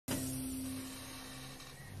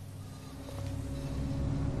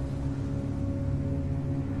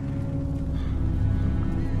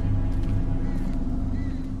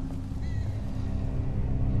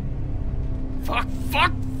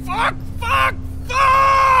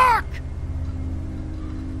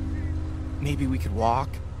maybe we could walk?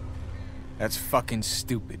 That's fucking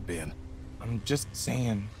stupid, Ben. I'm just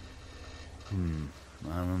saying.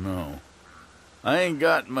 I don't know. I ain't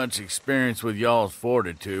got much experience with y'all's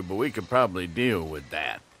fortitude, but we could probably deal with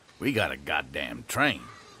that. We got a goddamn train.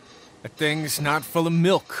 That thing's not full of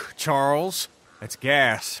milk, Charles. That's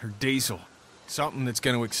gas or diesel. Something that's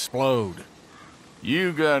gonna explode.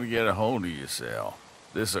 You gotta get a hold of yourself.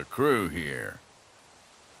 This a crew here.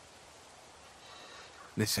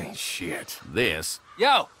 This ain't shit. This?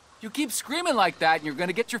 Yo, you keep screaming like that and you're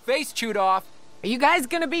gonna get your face chewed off. Are you guys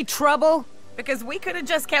gonna be trouble? Because we could have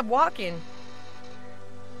just kept walking.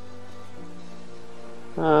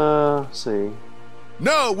 See.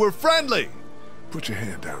 No, we're friendly! Put your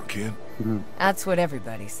hand down, kid. That's what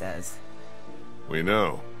everybody says. We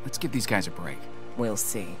know. Let's give these guys a break. We'll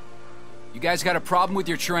see. You guys got a problem with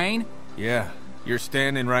your train? Yeah, you're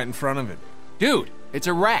standing right in front of it. Dude, it's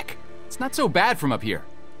a wreck. It's not so bad from up here.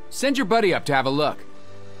 Send your buddy up to have a look.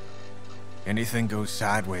 Anything goes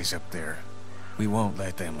sideways up there, we won't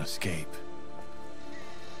let them escape.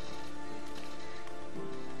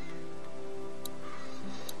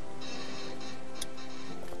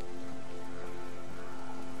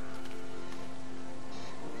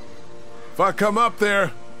 If I come up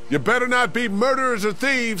there, you better not be murderers or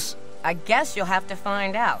thieves. I guess you'll have to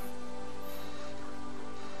find out.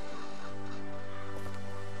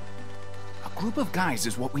 A group of guys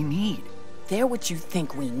is what we need. They're what you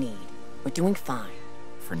think we need. We're doing fine.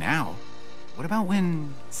 For now. What about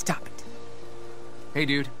when... Stop it. Hey,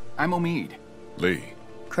 dude. I'm Omid. Lee,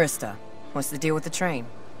 Krista, what's the deal with the train?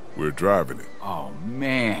 we're driving it. Oh,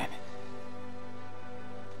 man.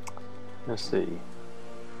 Let's see.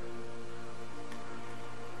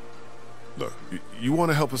 Look, you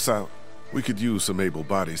want to help us out? We could use some able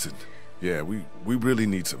bodies, and yeah, we really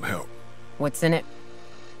need some help. What's in it?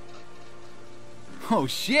 Oh,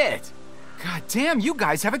 shit. God damn, you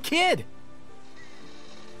guys have a kid.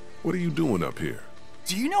 What are you doing up here?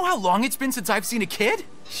 Do you know how long it's been since I've seen a kid?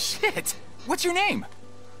 Shit. What's your name?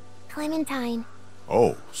 Clementine.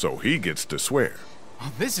 Oh, so he gets to swear.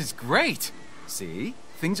 Oh, this is great. See?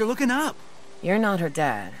 Things are looking up. You're not her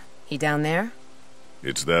dad. He down there?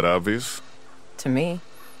 It's that obvious? To me.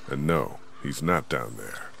 And no, he's not down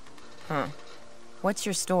there. Huh. What's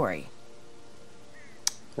your story?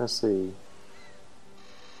 Let's see.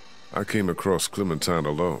 I came across Clementine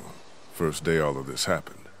alone. First day all of this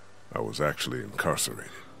happened. I was actually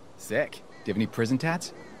incarcerated. Sick. Do you have any prison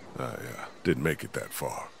tats? I didn't make it that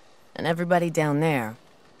far. And everybody down there,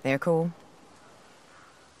 they're cool?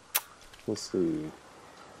 Let's see.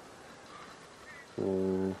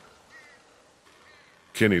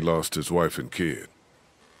 Kenny lost his wife and kid.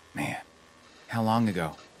 Man. How long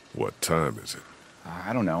ago? What time is it?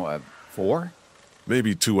 I don't know, 4?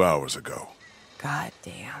 Maybe 2 hours ago. God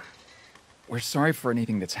damn. We're sorry for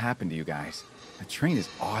anything that's happened to you guys. The train is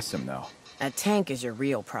awesome, though. That tank is your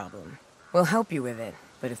real problem. We'll help you with it,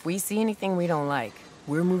 but if we see anything we don't like,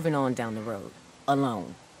 we're moving on down the road.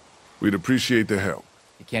 Alone. We'd appreciate the help.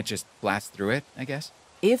 You can't just blast through it, I guess?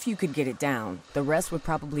 If you could get it down, the rest would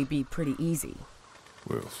probably be pretty easy.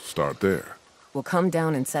 We'll start there. We'll come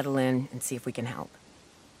down and settle in and see if we can help.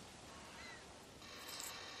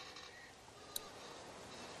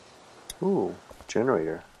 Ooh,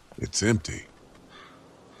 generator. It's empty.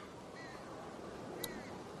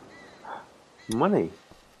 Money.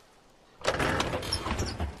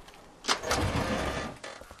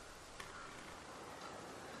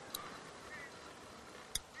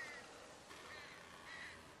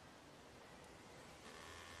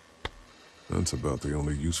 That's about the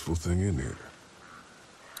only useful thing in here.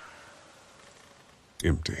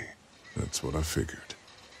 Empty. That's what I figured.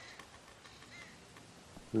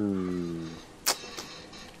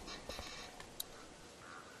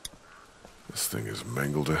 This thing is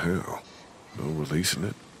mangled to hell. No releasing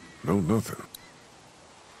it, no nothing.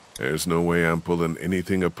 There's no way I'm pulling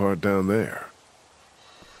anything apart down there.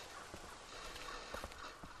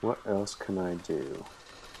 What else can I do?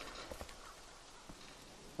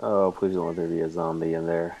 Oh, please don't let there be a zombie in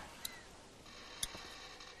there.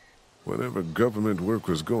 Whatever government work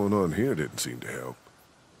was going on here didn't seem to help.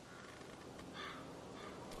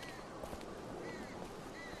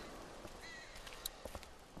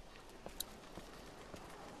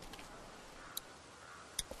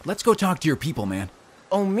 Let's go talk to your people, man.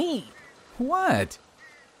 Oh, me? What?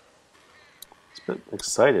 It's a bit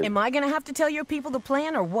excited. Am I gonna have to tell your people the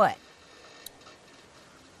plan or what?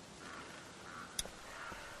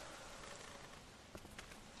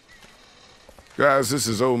 Guys, this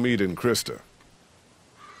is Omid and Krista.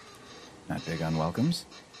 Not big on welcomes?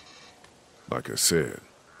 Like I said,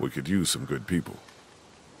 we could use some good people.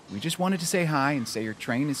 We just wanted to say hi and say your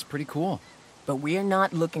train is pretty cool. But we're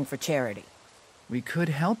not looking for charity. We could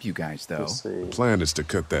help you guys, though. Let's see. Plan is to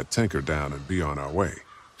cut that tanker down and be on our way.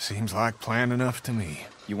 Seems like plan enough to me.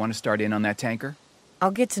 You want to start in on that tanker?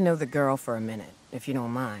 I'll get to know the girl for a minute, if you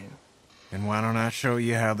don't mind. And why don't I show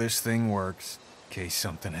you how this thing works, in case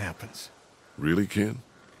something happens? Really, Ken?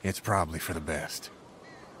 It's probably for the best.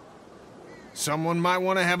 Someone might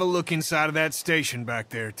want to have a look inside of that station back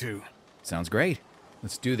there, too. Sounds great.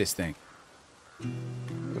 Let's do this thing.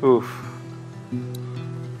 Oof.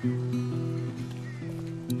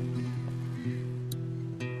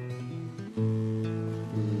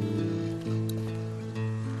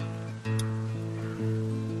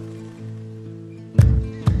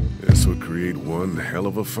 This would create one hell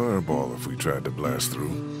of a fireball if we tried to blast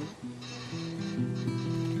through.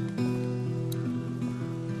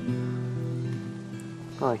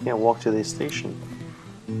 Oh, I can't walk to the station.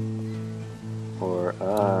 Or,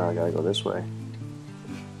 I gotta go this way.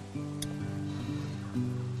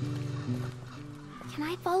 Can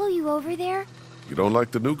I follow you over there? You don't like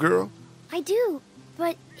the new girl? I do,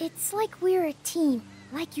 but it's like we're a team,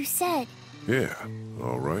 like you said. Yeah,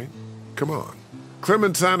 all right. Come on.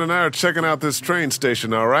 Clementine and I are checking out this train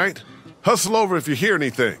station, all right? Hustle over if you hear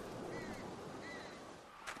anything.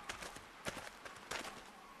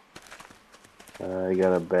 I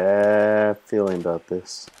got a bad feeling about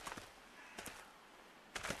this.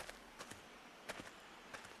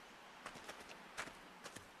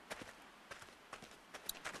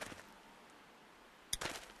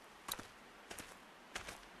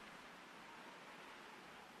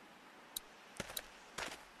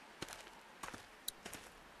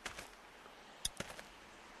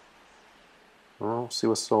 Well, see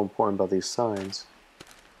what's so important about these signs.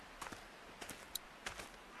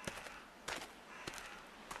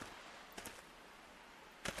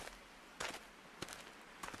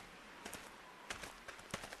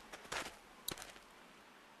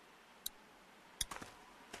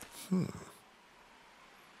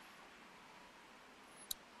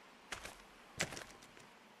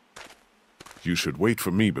 You should wait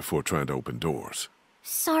for me before trying to open doors.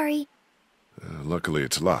 Sorry. Luckily,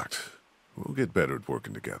 it's locked. We'll get better at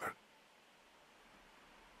working together.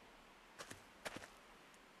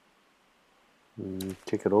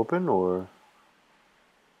 Kick it open, or...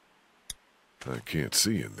 I can't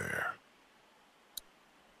see in there.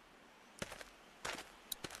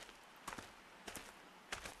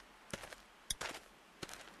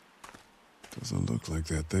 Doesn't look like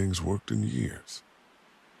that thing's worked in years.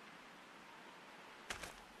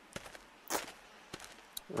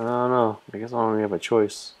 I don't know. I guess I don't really have a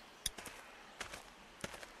choice.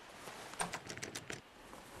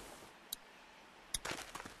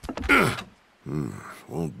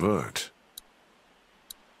 Won't budge.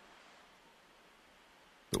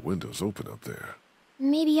 The window's open up there.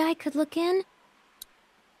 Maybe I could look in?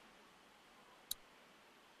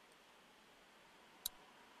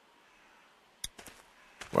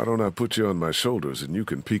 Why don't I put you on my shoulders and you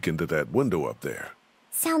can peek into that window up there?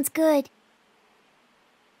 Sounds good.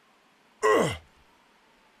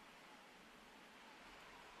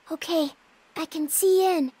 Okay, I can see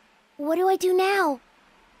in. What do I do now?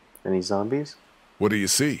 Any zombies? What do you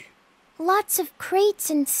see? Lots of crates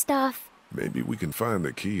and stuff. Maybe we can find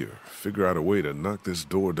the key or figure out a way to knock this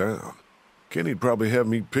door down. Kenny'd probably have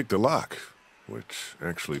me pick the lock, which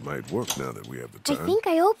actually might work now that we have the time. I think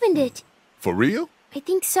I opened it. For real? I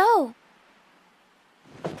think so.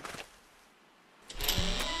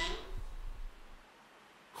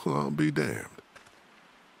 Well, I'll be damned.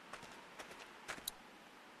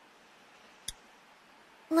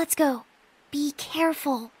 Let's go. Be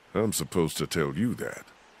careful. I'm supposed to tell you that.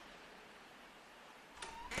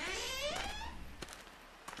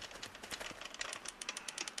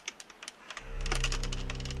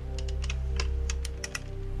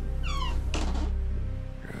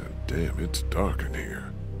 God damn, it's dark in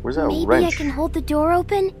here. Where's that Maybe wrench? I can hold the door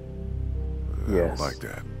open? I Yes. don't like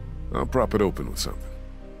that. I'll prop it open with something.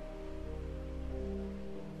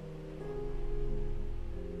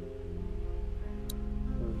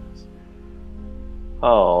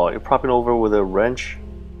 Oh, you're propping over with a wrench?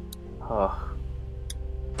 Ugh.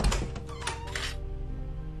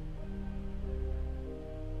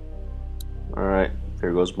 Alright,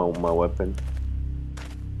 there goes my weapon.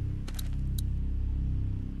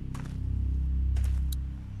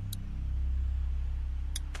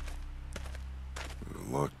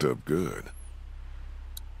 Locked up good.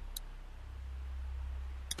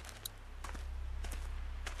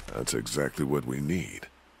 That's exactly what we need.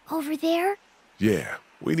 Over there? Yeah,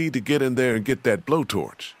 we need to get in there and get that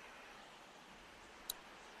blowtorch.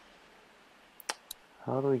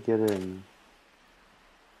 How do we get in?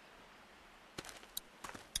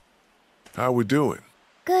 How we doing?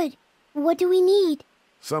 Good. What do we need?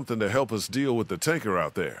 Something to help us deal with the taker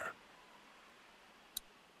out there.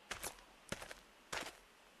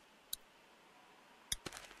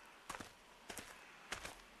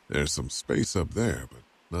 There's some space up there, but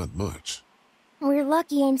not much. We're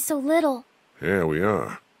lucky I'm so little. Yeah, we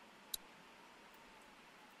are.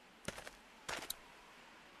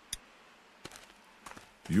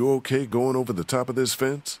 You okay going over the top of this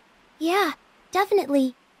fence? Yeah,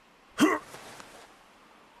 definitely.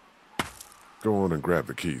 Go on and grab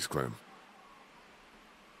the keys, Clem.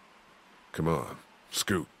 Come on,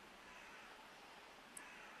 scoot.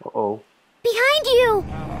 Uh-oh. Behind you!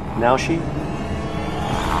 Now she?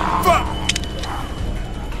 Fuck!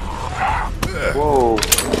 Whoa.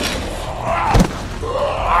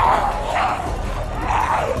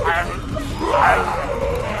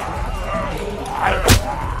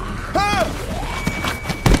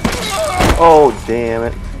 Oh, damn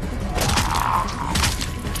it.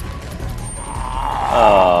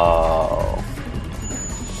 Oh.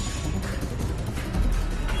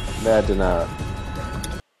 That did not.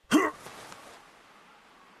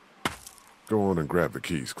 Go on and grab the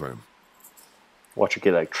keys, Clem. Watch her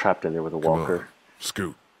get like trapped in there with a Come walker. on,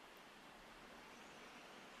 scoot.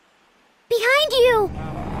 Behind you!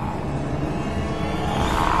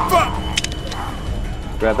 Fuck!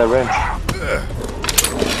 Grab that wrench.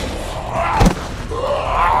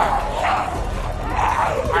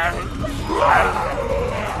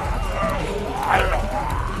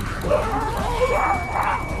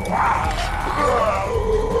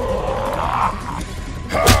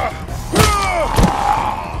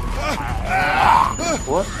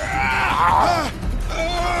 What?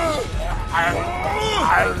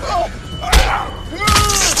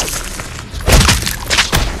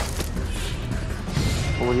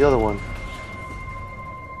 What was the other one?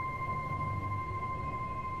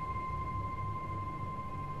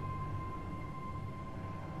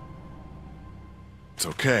 It's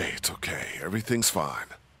okay, it's okay. Everything's fine.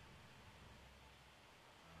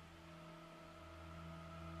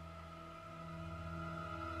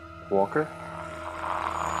 Walker?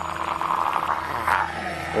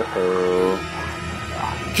 Uh-oh.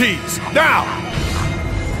 Keys, now!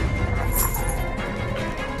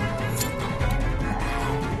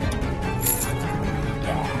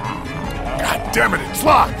 God damn it, it's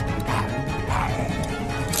locked!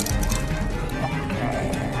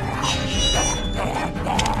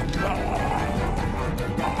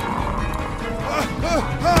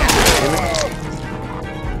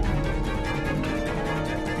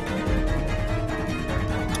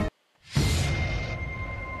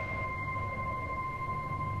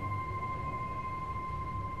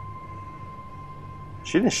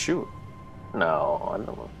 She didn't shoot. No, I don't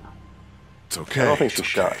know. It's okay. I don't think it's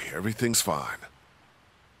she okay. shot. Everything's fine.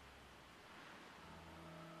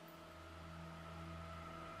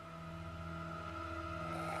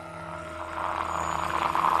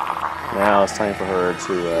 Now it's time for her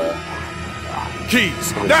to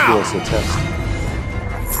Keys, put now! her skills to the test.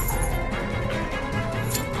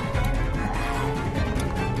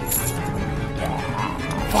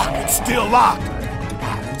 Fuck, it's still locked!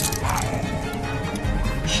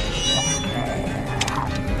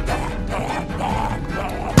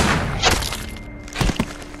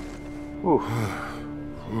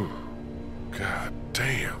 God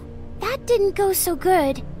damn. That didn't go so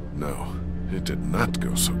good. No, it did not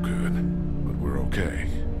go so good. But we're okay.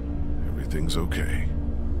 Everything's okay.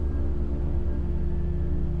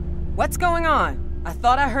 What's going on? I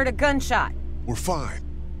thought I heard a gunshot. We're fine.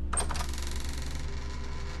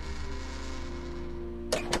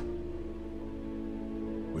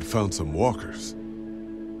 We found some walkers.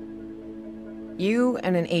 You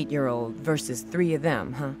and an 8-year-old versus 3 of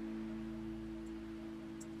them, huh?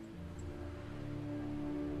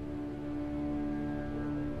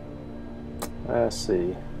 Let's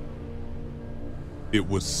see. It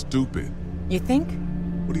was stupid. You think?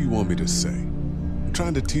 What do you want me to say? I'm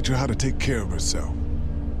trying to teach her how to take care of herself.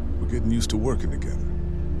 We're getting used to working together.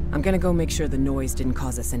 I'm gonna go make sure the noise didn't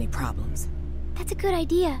cause us any problems. That's a good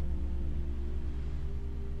idea.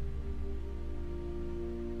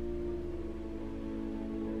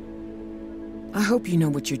 I hope you know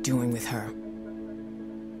what you're doing with her.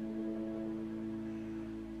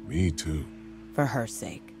 Me too. For her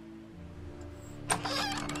sake.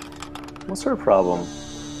 What's her problem?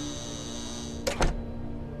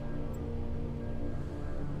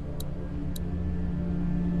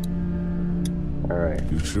 Alright.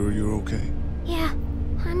 You sure you're okay? Yeah,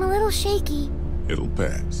 I'm a little shaky. It'll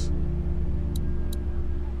pass.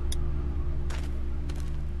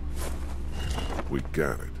 We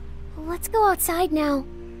got it. Let's go outside now.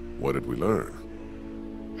 What did we learn?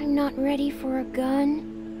 I'm not ready for a gun.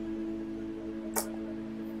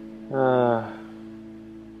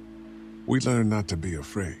 We learned not to be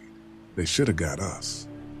afraid. They should have got us.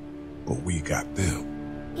 But we got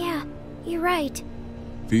them. Yeah, you're right.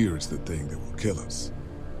 Fear is the thing that will kill us.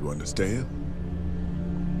 You understand?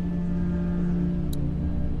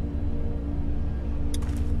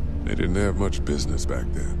 They didn't have much business back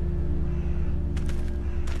then.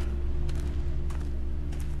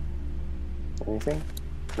 Anything?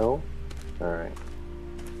 No? Alright.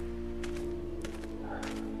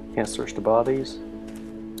 Can't search the bodies.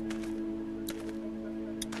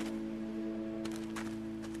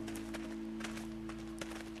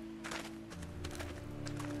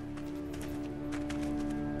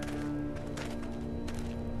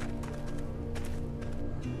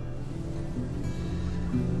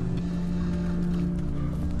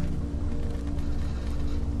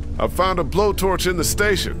 I found a blowtorch in the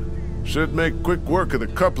station. Should make quick work of the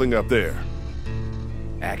coupling up there.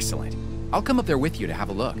 Excellent. I'll come up there with you to have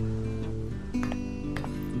a look.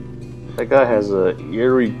 That guy has a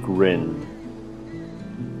eerie grin.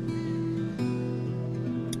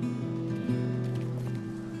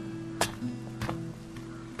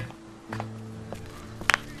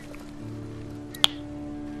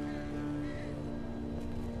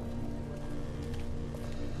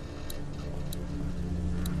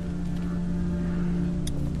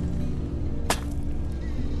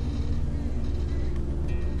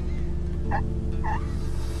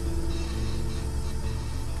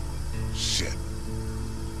 Shit.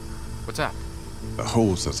 What's up? The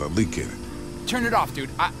hose has a leak in it. Turn it off, dude.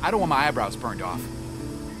 I don't want my eyebrows burned off.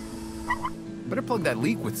 Better plug that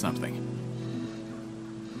leak with something.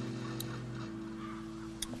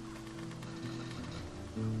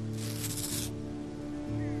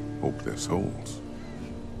 Hope this holds.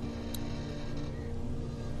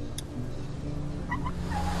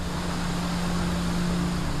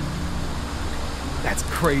 That's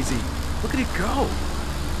crazy. Look at it go.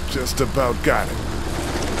 Just about got it.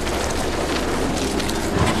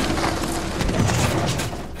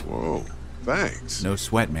 Whoa, thanks. No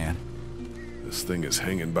sweat, man. This thing is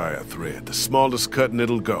hanging by a thread. The smallest cut and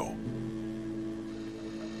it'll go.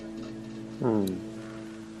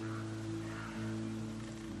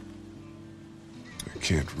 I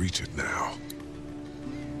can't reach it now.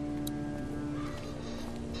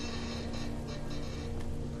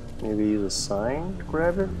 Maybe use a sign to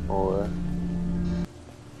grab it, or...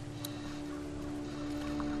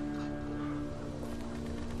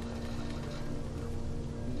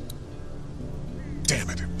 Damn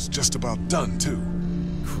it, it was just about done, too.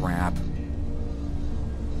 Crap.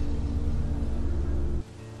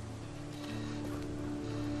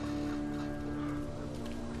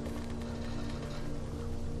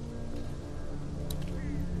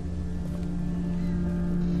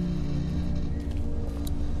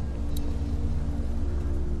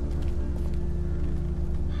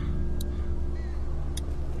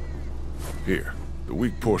 Here, the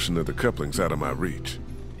weak portion of the coupling's out of my reach.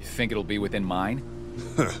 You think it'll be within mine?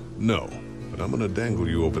 No, but I'm gonna dangle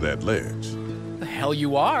you over that ledge. The hell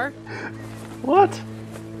you are? What?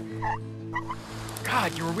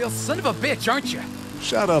 God, you're a real son of a bitch, aren't you?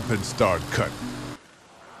 Shut up and start cutting.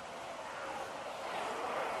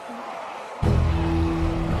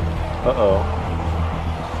 Uh-oh.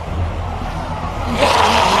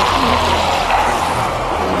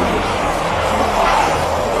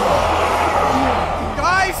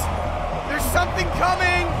 Guys! There's something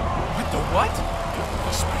coming! What the what?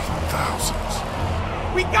 Must be thousands.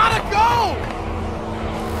 We gotta go!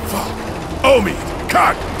 Fuck. Omi!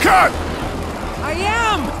 Cut! Cut! I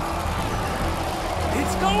am!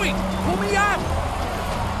 It's going! Pull me up!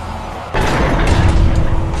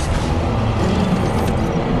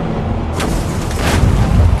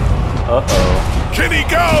 Uh-oh. Can he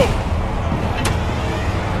go?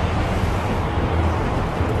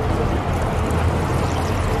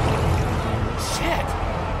 Shit!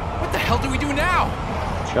 What the hell do we do now?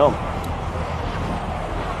 Jump.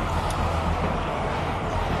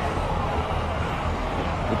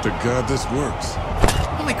 Hope to God this works.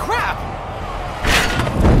 Holy crap!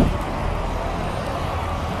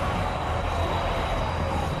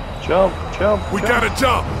 Jump, jump, We jump. gotta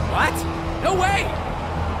jump! What? No way!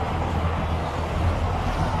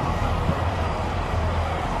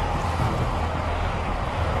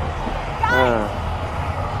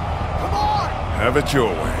 Come on! Have it your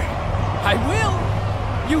way. I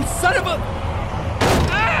will! You son of a...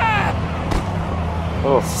 Ah!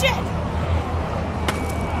 Oh, Shit!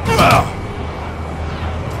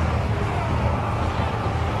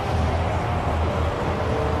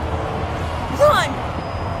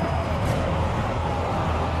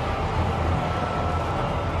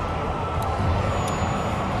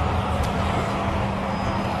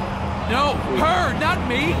 No, her, not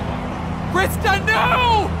me! Krista,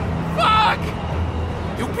 no! Fuck!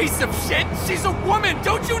 You piece of shit! She's a woman!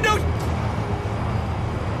 Don't you know?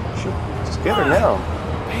 Just get her now.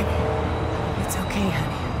 Baby. It's okay,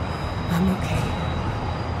 honey. I'm okay.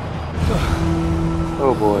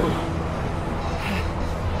 Oh boy.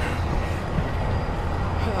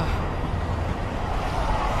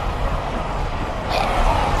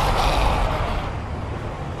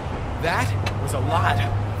 That was a lot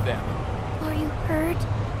of them. Are you hurt?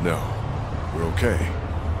 No, we're okay.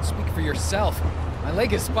 Speak for yourself. My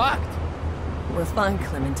leg is fucked. We're fine,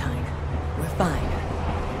 Clementine. We're fine.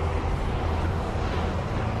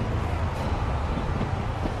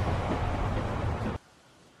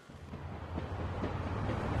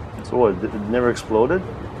 So what? It never exploded?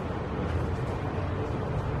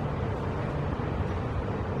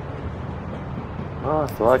 Oh, I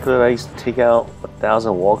thought I could at least take out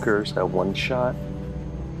 1,000 walkers at one shot.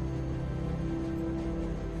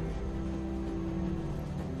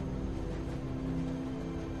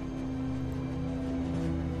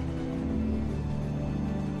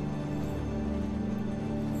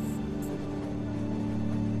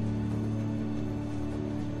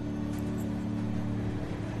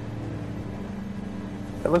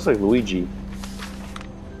 That looks like Luigi.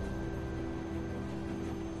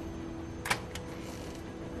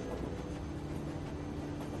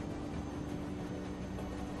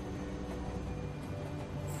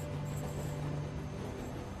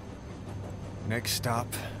 Next stop,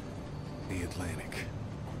 the Atlantic.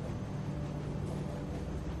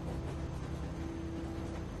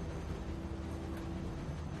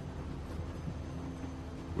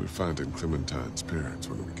 We're finding Clementine's parents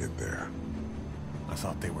when we get there. I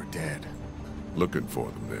thought they were dead. Looking for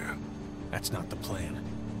them there. That's not the plan.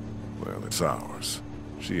 Well, it's ours.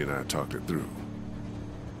 She and I talked it through.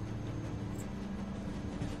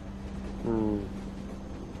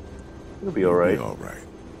 It'll be alright. We'll be alright.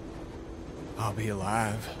 I'll be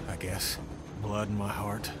alive, I guess. Blood in my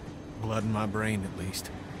heart. Blood in my brain, at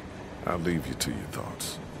least. I'll leave you to your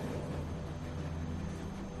thoughts.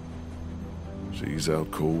 She's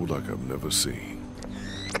out cold like I've never seen.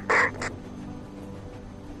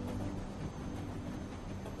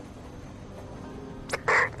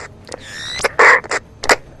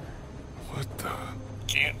 What the?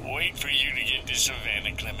 Can't wait for you to get to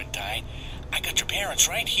Savannah, Clementine. I got your parents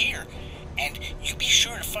right here. And you be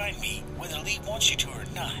sure to find me, whether Lee wants you to or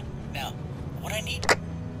not. Now, what I need...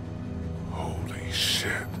 Holy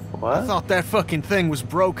shit. What? I thought that fucking thing was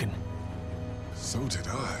broken. So did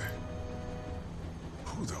I.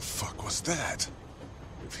 Who the fuck was that?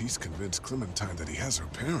 If he's convinced Clementine that he has her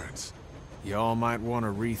parents. Y'all might want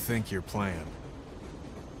to rethink your plan.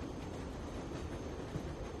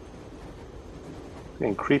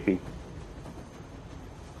 Getting creepy.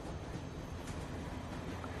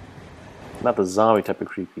 Not the zombie type of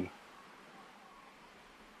creepy.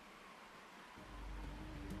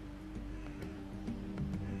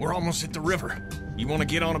 We're almost at the river. You want to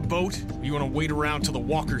get on a boat? Or you want to wait around till the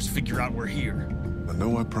walkers figure out we're here? I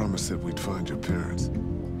know I promised that we'd find your parents,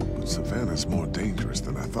 but Savannah's more dangerous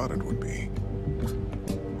than I thought it would be.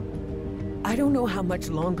 I don't know how much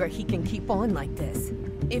longer he can keep on like this.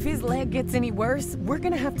 If his leg gets any worse, we're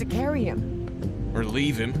gonna have to carry him. Or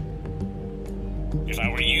leave him? If I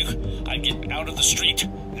were you, I'd get out of the street,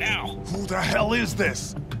 now! Who the hell is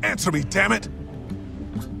this? Answer me, damn it!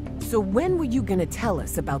 So when were you gonna tell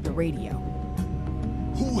us about the radio?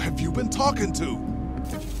 Who have you been talking to?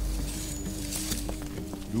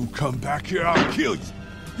 You come back here, I'll kill you.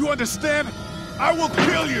 You understand? I will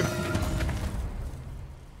kill you!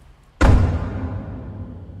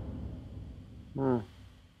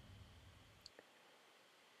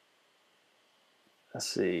 Let's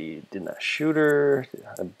see. Did not shoot her.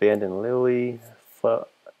 Abandoned Lily.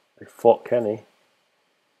 They fought Kenny.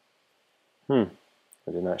 I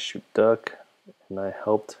did not shoot Duck. And I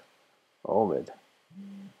helped Omid.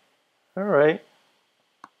 Alright.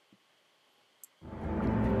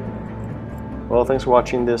 Well, thanks for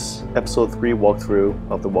watching this episode 3 walkthrough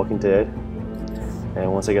of The Walking Dead.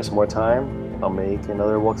 And once I get some more time, I'll make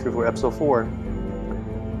another walkthrough for episode 4.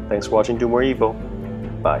 Thanks for watching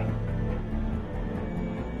DoMoreEvil. Bye.